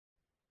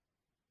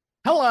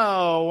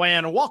Hello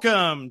and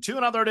welcome to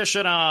another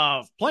edition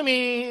of Play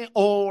Me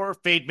or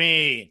Fade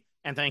Me.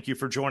 And thank you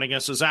for joining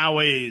us as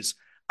always.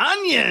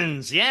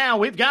 Onions, yeah,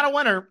 we've got a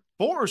winner.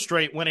 4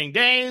 straight winning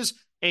days,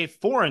 a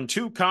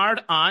 4-2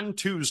 card on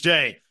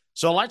Tuesday.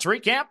 So let's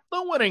recap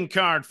the winning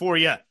card for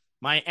you.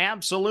 My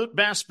absolute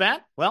best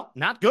bet, well,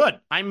 not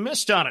good. I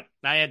missed on it.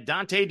 I had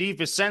Dante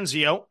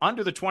DiVincenzo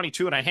under the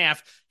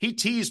 22.5. He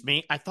teased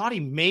me. I thought he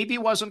maybe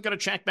wasn't going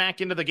to check back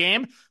into the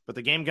game, but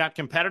the game got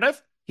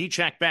competitive. He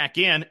checked back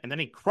in, and then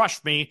he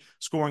crushed me,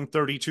 scoring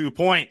 32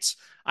 points.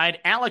 I had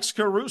Alex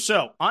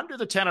Caruso under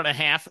the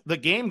 10.5. The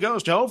game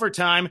goes to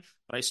overtime,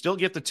 but I still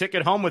get the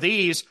ticket home with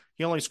ease.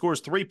 He only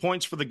scores 3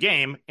 points for the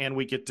game, and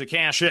we get to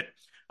cash it.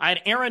 I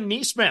had Aaron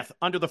Nesmith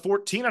under the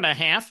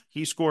 14.5.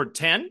 He scored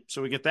 10,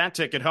 so we get that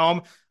ticket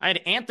home. I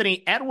had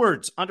Anthony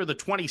Edwards under the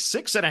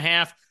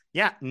 26.5.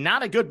 Yeah,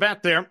 not a good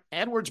bet there.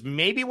 Edwards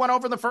maybe went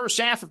over the first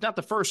half. If not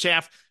the first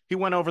half, he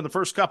went over in the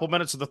first couple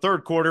minutes of the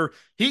third quarter.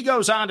 He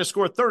goes on to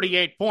score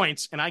 38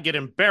 points, and I get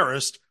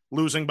embarrassed,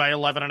 losing by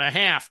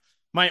 11.5.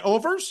 My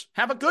overs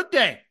have a good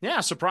day. Yeah,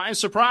 surprise,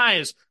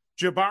 surprise.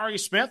 Jabari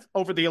Smith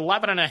over the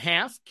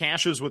 11.5,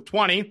 cashes with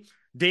 20.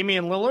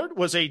 Damian Lillard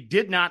was a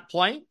did not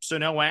play, so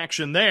no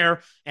action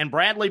there. And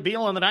Bradley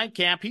Beal in the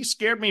nightcap, he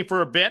scared me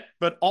for a bit,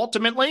 but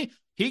ultimately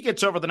he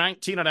gets over the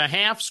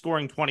 19.5,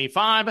 scoring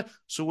 25,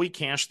 so we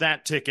cash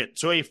that ticket.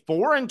 So a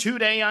 4-2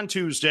 day on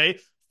Tuesday,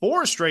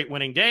 4 straight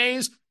winning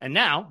days, and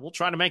now we'll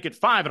try to make it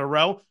 5 in a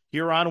row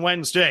here on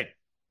Wednesday.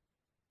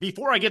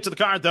 Before I get to the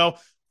card, though,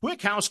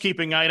 quick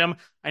housekeeping item.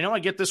 I know I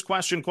get this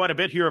question quite a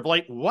bit here of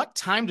late. What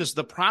time does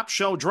the prop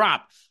show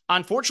drop?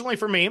 Unfortunately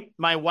for me,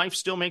 my wife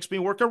still makes me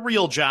work a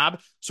real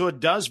job, so it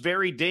does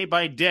vary day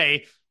by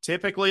day.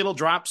 Typically, it'll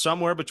drop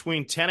somewhere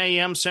between 10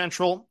 a.m.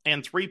 Central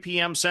and 3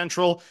 p.m.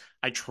 Central.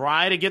 I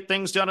try to get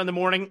things done in the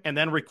morning and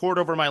then record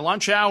over my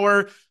lunch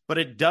hour, but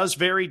it does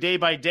vary day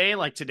by day.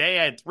 Like today,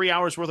 I had 3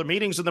 hours worth of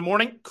meetings in the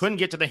morning, couldn't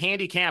get to the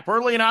handicap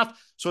early enough,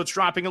 so it's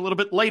dropping a little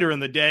bit later in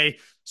the day.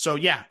 So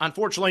yeah,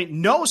 unfortunately,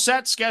 no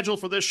set schedule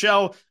for this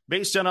show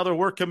based on other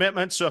work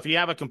commitments. So if you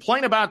have a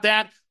complaint about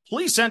that,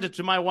 please send it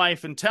to my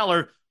wife and tell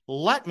her,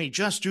 let me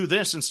just do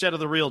this instead of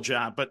the real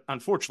job. But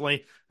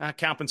unfortunately,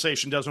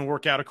 compensation doesn't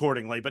work out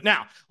accordingly. But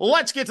now,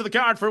 let's get to the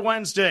card for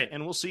Wednesday,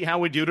 and we'll see how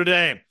we do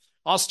today.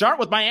 I'll start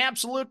with my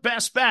absolute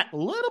best bet. A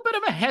little bit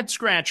of a head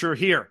scratcher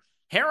here.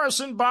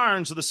 Harrison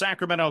Barnes of the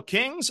Sacramento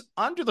Kings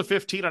under the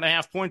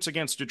 15.5 points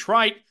against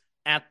Detroit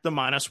at the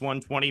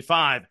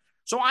 -125.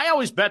 So I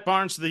always bet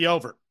Barnes to the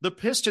over. The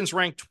Pistons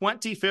rank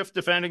 25th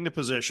defending the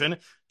position,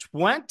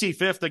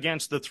 25th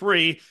against the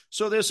three,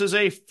 so this is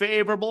a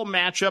favorable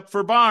matchup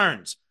for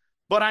Barnes.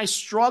 But I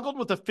struggled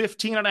with the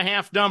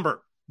 15.5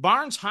 number.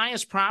 Barnes'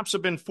 highest props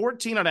have been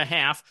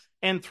 14.5,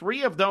 and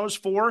 3 of those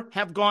 4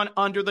 have gone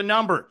under the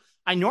number.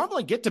 I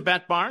normally get to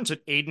bet Barnes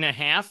at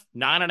 8.5,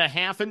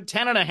 9.5, and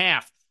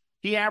 10.5.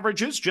 He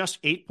averages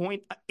just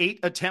 8.8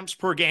 attempts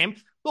per game.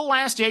 The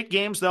last 8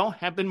 games, though,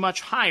 have been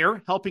much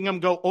higher, helping him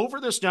go over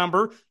this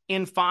number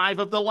in 5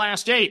 of the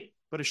last 8.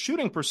 But his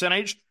shooting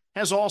percentage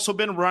has also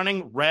been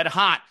running red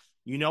hot.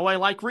 You know I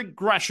like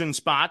regression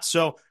spots,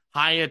 so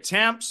high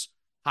attempts,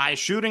 high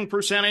shooting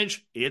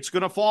percentage, it's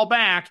going to fall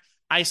back.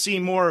 I see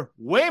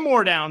way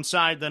more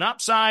downside than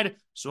upside,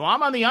 so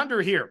I'm on the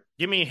under here.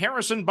 Give me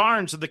Harrison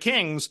Barnes of the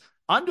Kings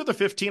under the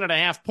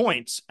 15.5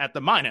 points at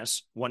the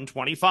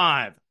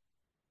 -125.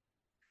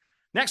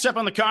 Next up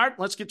on the card,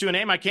 let's get to a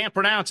name I can't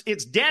pronounce.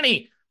 It's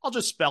Denny. I'll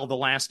just spell the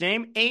last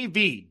name.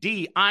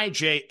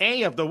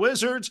 Avdija of the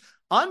Wizards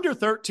under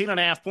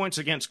 13.5 points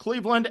against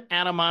Cleveland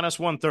at a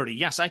 -130.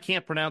 Yes, I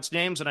can't pronounce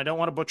names, and I don't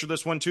want to butcher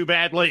this one too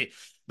badly.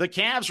 The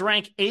Cavs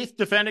rank 8th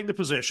defending the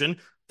position,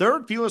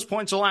 3rd fewest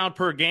points allowed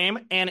per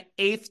game, and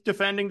 8th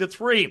defending the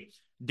three.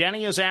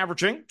 Denny is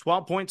averaging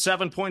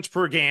 12.7 points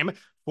per game,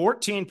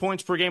 14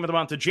 points per game in the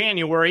month of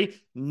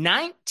January,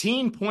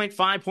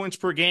 19.5 points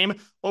per game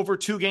over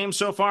 2 games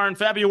so far in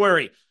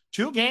February.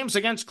 2 games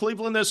against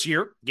Cleveland this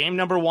year. Game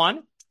number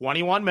 1,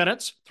 21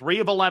 minutes, 3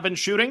 of 11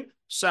 shooting,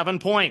 7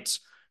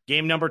 points.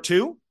 Game number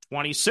 2,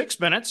 26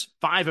 minutes,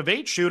 5 of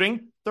 8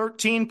 shooting,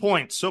 13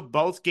 points. So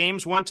both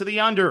games went to the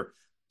under.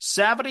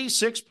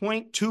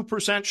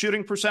 76.2%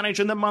 shooting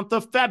percentage in the month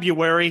of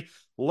February.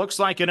 Looks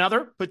like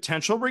another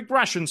potential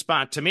regression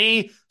spot to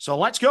me. So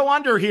let's go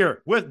under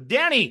here with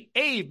Danny,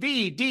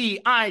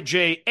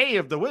 Avdija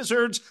of the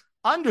Wizards,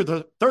 under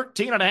the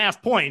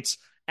 13.5 points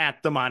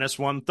at the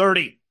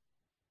 -130.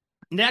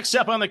 Next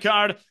up on the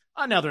card,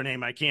 another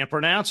name I can't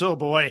pronounce. Oh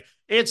boy.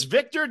 It's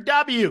Victor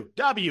Wembanyama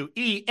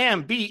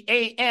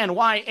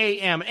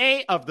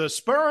of the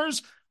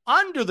Spurs,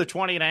 under the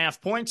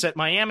 20.5 points at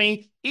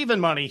Miami.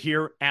 Even money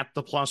here at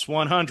the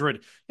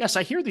 +100. Yes,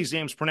 I hear these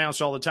names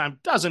pronounced all the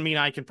time. Doesn't mean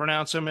I can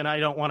pronounce them, and I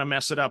don't want to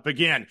mess it up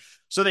again.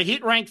 So the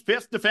Heat rank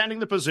 5th defending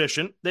the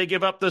position. They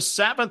give up the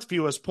 7th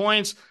fewest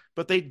points,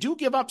 but they do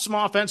give up some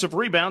offensive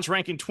rebounds,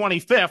 ranking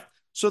 25th,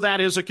 so that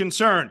is a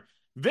concern.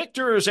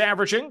 Victor is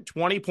averaging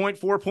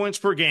 20.4 points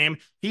per game.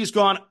 He's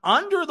gone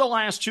under the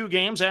last 2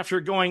 games after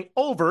going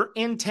over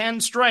in 10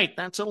 straight.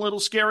 That's a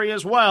little scary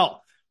as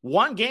well.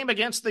 One game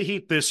against the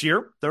Heat this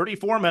year,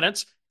 34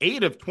 minutes,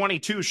 8 of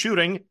 22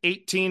 shooting,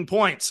 18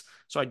 points.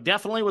 So I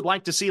definitely would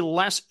like to see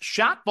less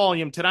shot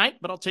volume tonight,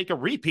 but I'll take a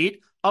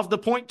repeat of the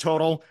point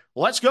total.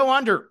 Let's go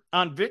under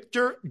on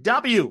Victor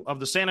W. of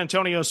the San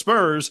Antonio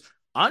Spurs,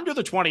 under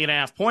the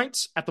 20.5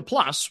 points at the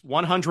plus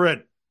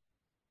 100.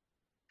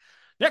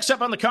 Next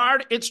up on the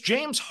card, it's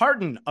James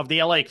Harden of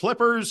the LA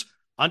Clippers,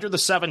 under the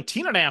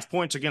 17.5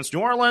 points against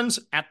New Orleans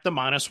at the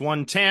minus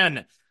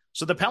 110.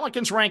 So the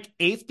Pelicans rank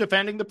 8th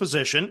defending the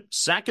position,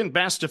 2nd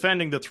best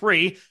defending the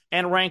 3,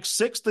 and rank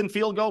 6th in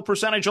field goal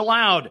percentage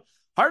allowed.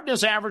 Harden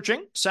is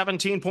averaging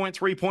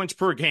 17.3 points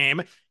per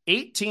game,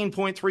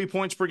 18.3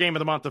 points per game in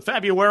the month of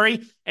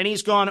February, and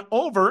he's gone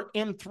over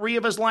in 3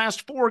 of his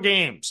last 4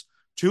 games.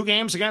 2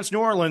 games against New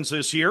Orleans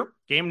this year.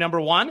 Game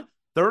number 1,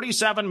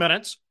 37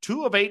 minutes,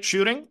 2 of 8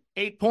 shooting,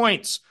 8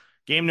 points.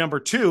 Game number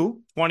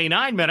 2,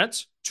 29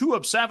 minutes, 2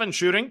 of 7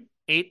 shooting,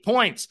 8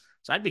 points.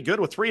 So I'd be good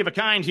with 3 of a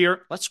kind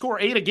here. Let's score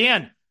 8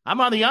 again. I'm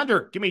on the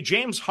under. Give me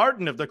James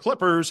Harden of the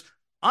Clippers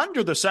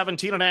under the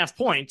 17.5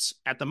 points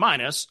at the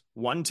minus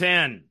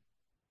 110.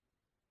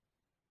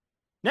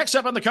 Next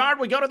up on the card,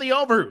 we go to the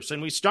overs, and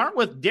we start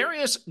with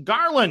Darius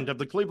Garland of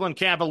the Cleveland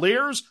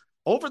Cavaliers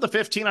over the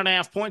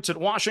 15.5 points at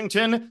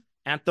Washington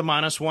at the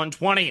minus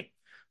 120.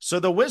 So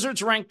the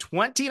Wizards rank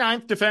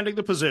 29th defending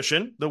the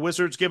position. The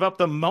Wizards give up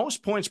the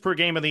most points per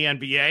game in the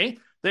NBA.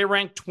 They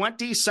rank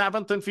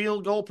 27th in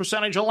field goal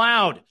percentage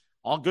allowed.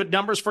 All good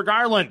numbers for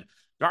Garland.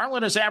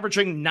 Garland is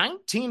averaging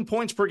 19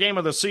 points per game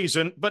of the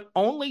season, but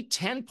only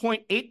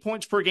 10.8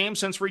 points per game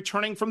since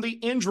returning from the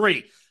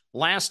injury.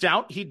 Last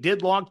out, he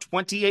did log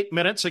 28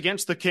 minutes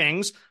against the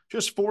Kings,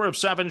 just 4 of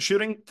 7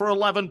 shooting for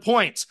 11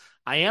 points.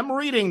 I am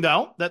reading,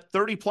 though, that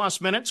 30-plus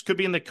minutes could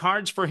be in the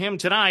cards for him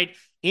tonight.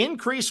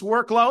 Increased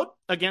workload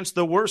against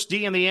the worst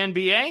D in the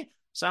NBA?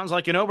 Sounds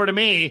like an over to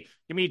me.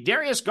 Give me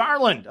Darius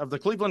Garland of the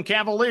Cleveland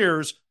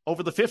Cavaliers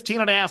over the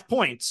 15.5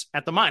 points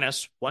at the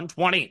minus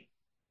 120.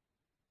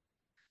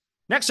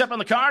 Next up on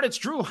the card, it's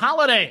Jrue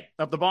Holiday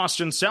of the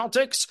Boston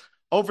Celtics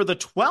over the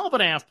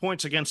 12.5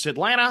 points against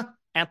Atlanta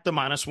at the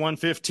minus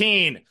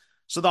 115.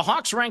 So the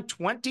Hawks ranked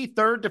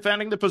 23rd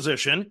defending the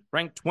position,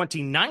 ranked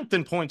 29th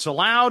in points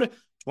allowed,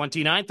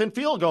 29th in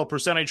field goal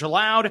percentage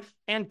allowed,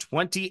 and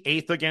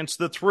 28th against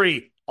the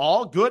 3.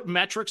 All good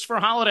metrics for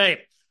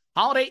Holiday.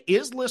 Holiday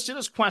is listed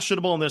as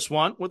questionable in this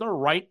one with a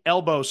right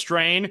elbow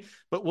strain,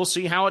 but we'll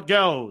see how it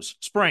goes.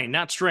 Sprain,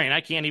 not strain.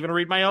 I can't even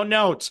read my own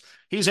notes.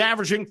 He's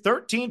averaging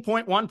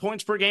 13.1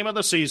 points per game of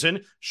the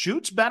season,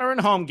 shoots better in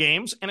home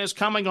games, and is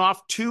coming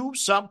off 2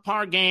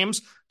 subpar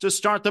games to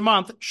start the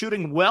month,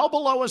 shooting well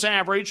below his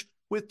average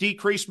with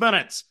decreased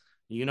minutes.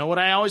 You know what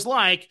I always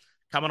like?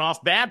 Coming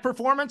off bad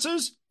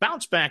performances,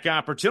 bounce back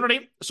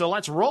opportunity. So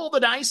let's roll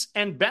the dice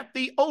and bet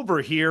the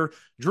over here.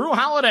 Jrue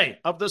Holiday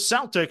of the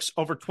Celtics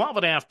over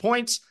 12.5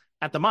 points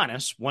at the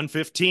minus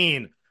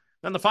 115.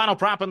 Then the final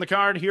prop on the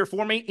card here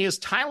for me is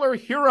Tyler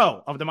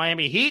Hero of the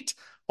Miami Heat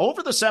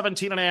over the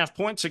 17.5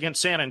 points against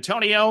San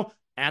Antonio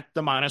at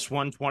the minus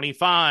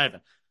 125.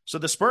 So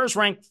the Spurs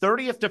ranked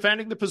 30th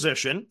defending the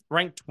position,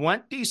 ranked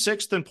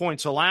 26th in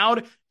points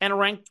allowed, and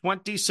ranked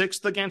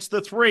 26th against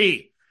the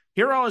 3.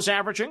 Hero is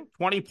averaging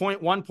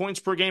 20.1 points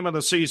per game of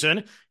the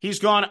season. He's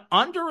gone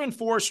under in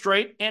 4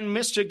 straight and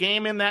missed a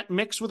game in that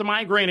mix with a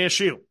migraine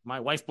issue. My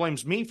wife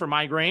blames me for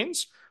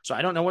migraines, so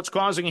I don't know what's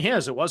causing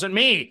his. It wasn't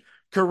me.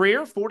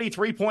 Career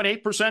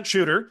 43.8%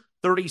 shooter,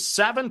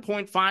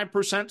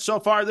 37.5% so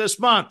far this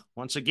month.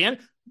 Once again,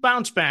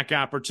 bounce back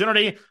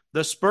opportunity.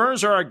 The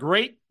Spurs are a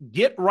great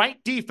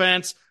get-right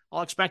defense.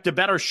 I'll expect a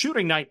better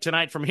shooting night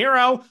tonight from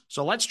Hero,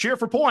 so let's cheer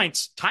for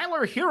points.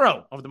 Tyler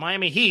Hero of the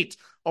Miami Heat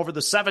over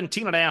the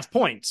 17.5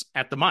 points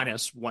at the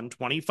minus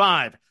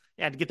 125.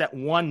 I had to get that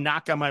one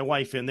knock on my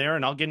wife in there,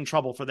 and I'll get in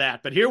trouble for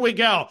that. But here we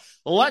go.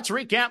 Let's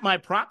recap my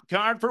prop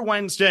card for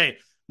Wednesday.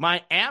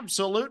 My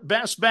absolute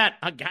best bet,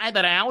 a guy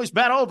that I always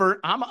bet over,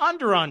 I'm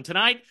under on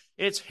tonight.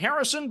 It's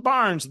Harrison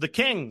Barnes, the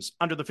Kings,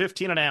 under the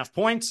 15.5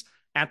 points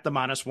at the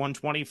minus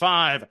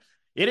 125.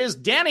 It is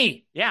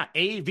Denny,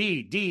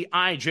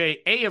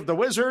 Avdija of the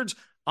Wizards,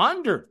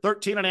 under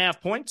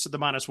 13.5 points at the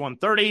minus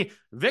 130.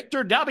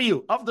 Victor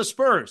W. of the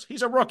Spurs.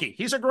 He's a rookie.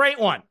 He's a great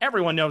one.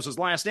 Everyone knows his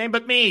last name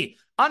but me.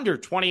 Under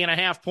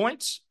 20.5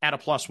 points at a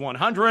plus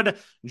 100.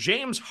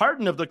 James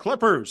Harden of the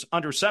Clippers.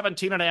 Under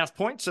 17.5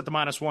 points at the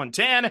minus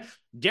 110.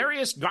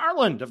 Darius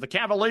Garland of the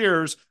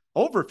Cavaliers.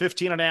 Over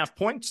 15.5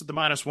 points at the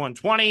minus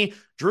 120.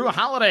 Jrue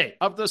Holiday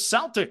of the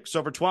Celtics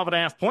over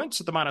 12.5 points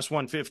at the minus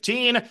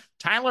 115.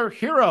 Tyler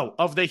Hero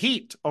of the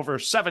Heat over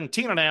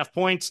 17.5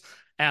 points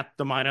at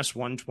the minus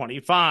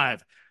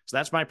 125. So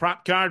that's my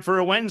prop card for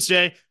a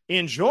Wednesday.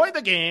 Enjoy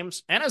the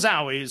games, and as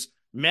always,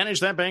 manage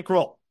that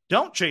bankroll.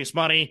 Don't chase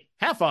money,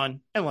 have fun,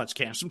 and let's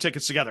cash some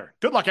tickets together.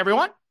 Good luck,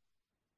 everyone.